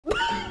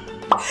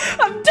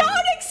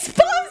Don't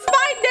expose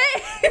my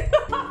name!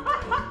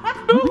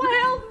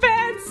 Boohill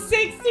fan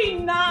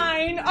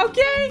 69,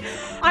 okay?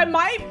 I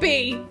might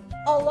be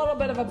a little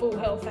bit of a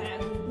Boothill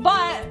fan,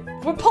 but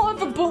we're pulling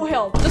for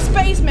Boothill, the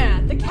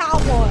spaceman, the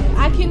cowboy.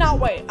 I cannot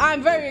wait.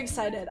 I'm very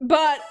excited.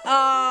 But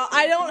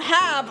I don't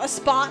have a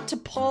spot to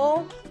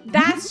pull.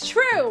 That's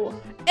true.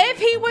 If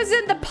he was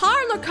in the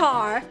parlor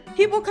car,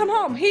 he will come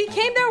home. He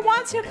came there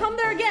once, he'll come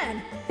there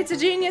again. It's a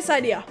genius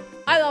idea.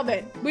 I love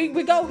it. We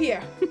go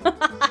here.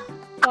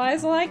 Why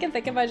is all I can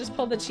think if I just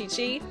pulled the cheat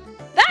sheet?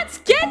 That's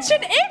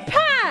Genshin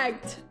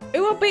Impact! It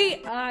will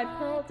be, I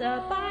pulled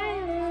a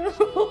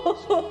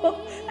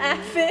Bible at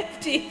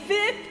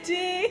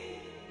 50-50,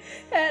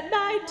 at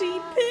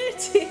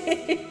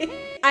 90-50.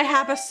 I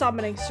have a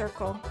summoning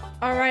circle,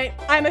 all right?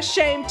 I'm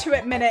ashamed to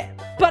admit it,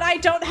 but I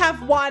don't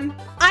have one.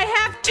 I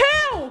have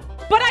two,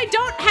 but I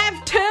don't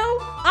have two.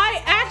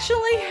 I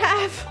actually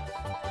have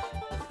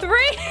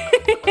three.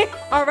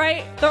 All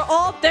right, they're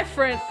all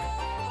different.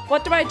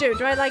 What do?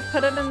 Do I like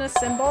put it in a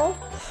symbol?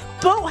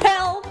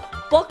 Boothill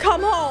will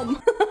come home.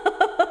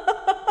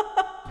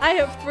 I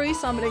have 3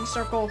 summoning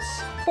circles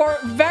for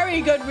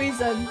very good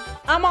reason.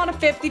 I'm on a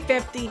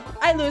 50-50.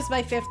 I lose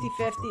my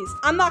 50-50s.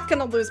 I'm not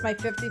gonna lose my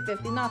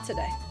 50-50, not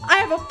today. I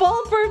have a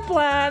foolproof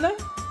plan.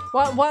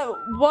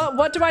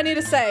 What do I need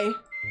to say?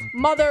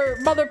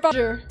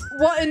 Motherfucker.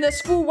 What in the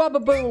school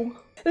rubber-boo?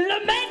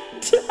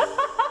 Lament!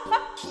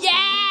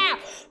 Yeah!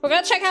 We're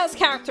gonna check out his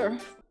character.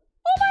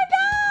 Oh my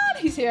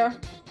god! He's here.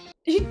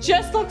 He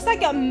just looks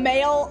like a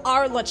male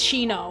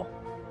Arlecchino.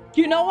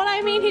 You know what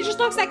I mean? He just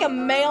looks like a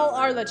male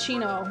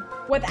Arlecchino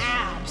with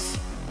abs.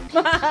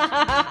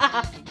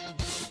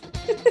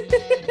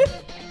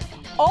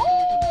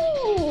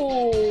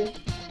 Oh!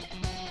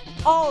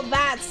 Oh,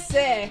 that's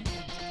sick.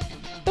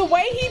 The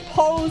way he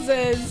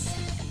poses.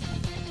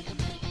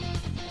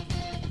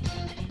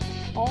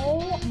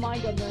 Oh my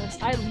goodness.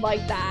 I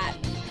like that.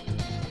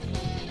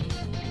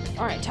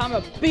 All right, time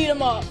to beat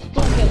him up.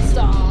 Boothill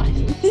star.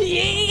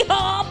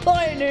 Yeehaw,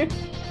 partner.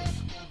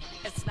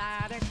 It's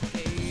not a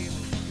game.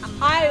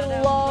 I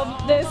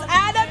love this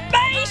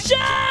animation.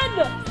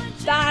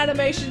 The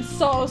animation's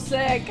so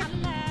sick.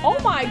 Oh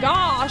my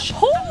gosh.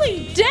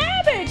 Holy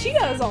damage. He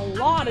does a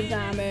lot of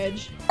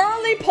damage.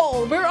 Early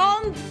pull. We're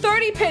on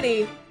 30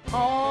 pity.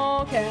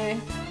 Okay.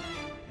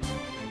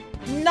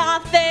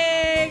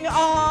 Nothing.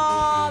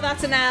 Oh,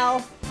 that's an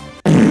L.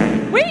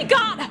 We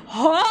got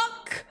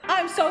Hook.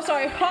 I'm so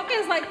sorry. Hook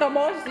is like the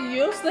most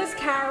useless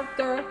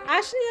character.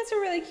 Actually, that's a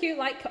really cute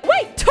wait,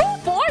 2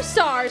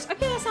 4-stars.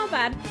 Okay, that's not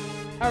bad.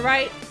 All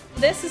right,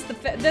 this is the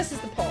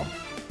pull.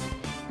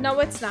 No,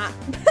 it's not.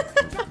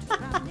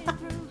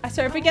 I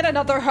swear, if we get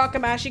another Hook,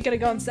 I'm actually gonna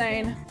go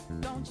insane.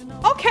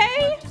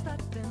 Okay,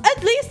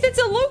 at least it's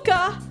a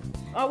Luca.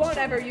 I won't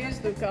ever use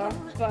Luca,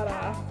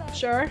 but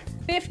sure.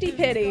 50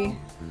 pity.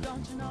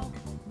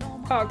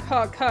 Hook.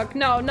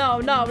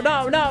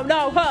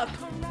 No, Hook.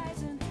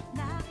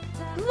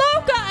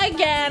 Luca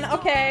again.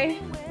 Okay.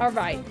 All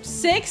right.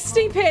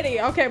 60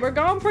 pity. Okay, we're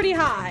going pretty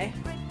high.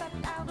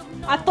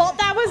 I thought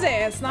that was it.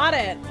 It's not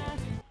it.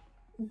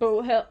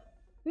 Boothill.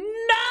 No!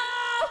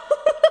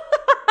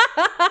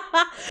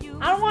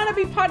 I don't want to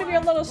be part of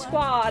your little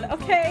squad,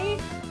 okay?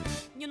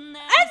 And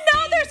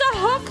now there's a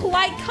Hook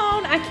light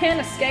cone. I can't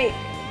escape.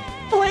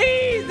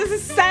 Please, this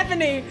is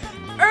 70.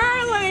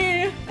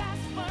 Early.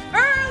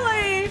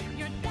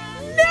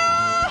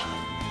 No!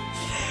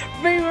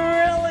 We're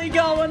really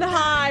going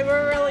high.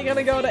 We're really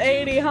gonna go to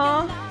 80,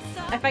 huh?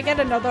 If I get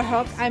another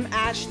Hook, I'm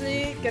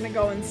actually gonna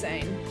go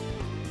insane.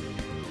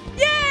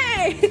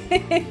 Yay!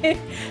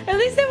 At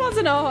least it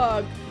wasn't a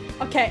Hook.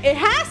 Okay, it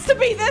has to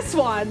be this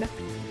one.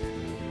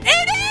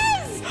 It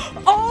is!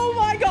 Oh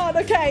my god,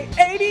 okay,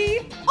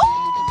 80.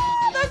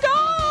 Oh, the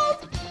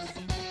gold!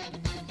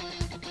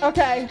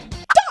 Okay.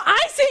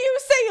 I see you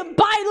saying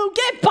Bailu.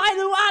 Get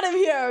Bailu out of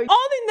here.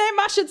 Only name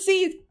I should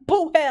see is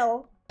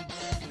Boothill.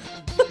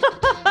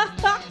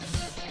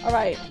 All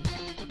right.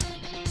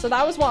 So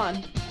that was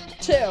 1,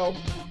 2,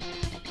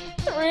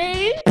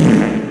 3.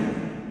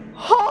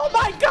 Oh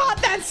my god,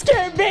 that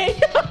scared me.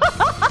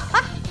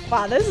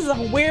 Wow, this is a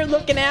weird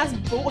looking ass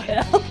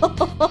Boothill.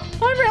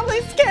 I'm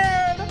really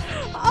scared.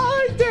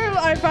 Oh, dude.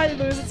 I probably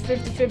lose. It's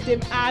 50-50.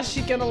 I'm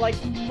actually gonna like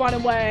run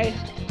away.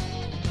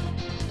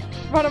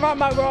 Run around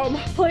my room,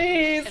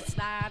 please. It's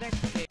not a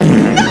no!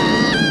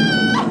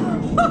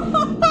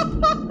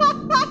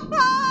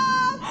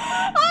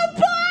 A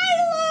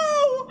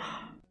Bailu!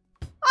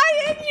 I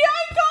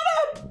got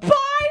a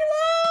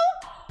Bailu!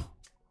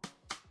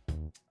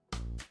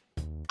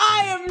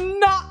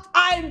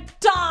 I'm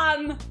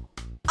done.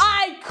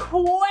 I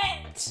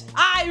quit.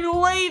 I'm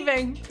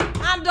leaving.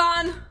 I'm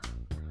done.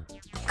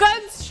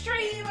 Good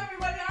stream,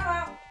 everybody. I'm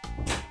out.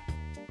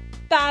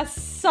 That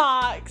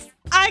sucks.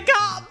 I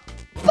got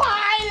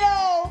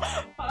Bailu!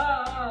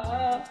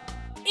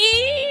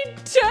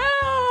 E2!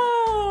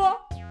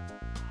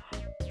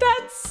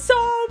 That's so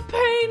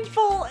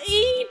painful.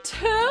 E2?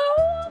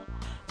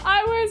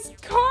 I was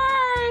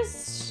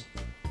cursed.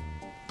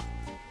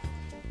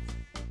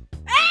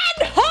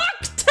 And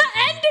Hook to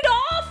end it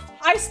off?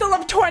 I I still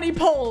have 20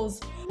 pulls.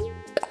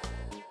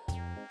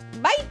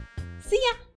 Bye. See ya.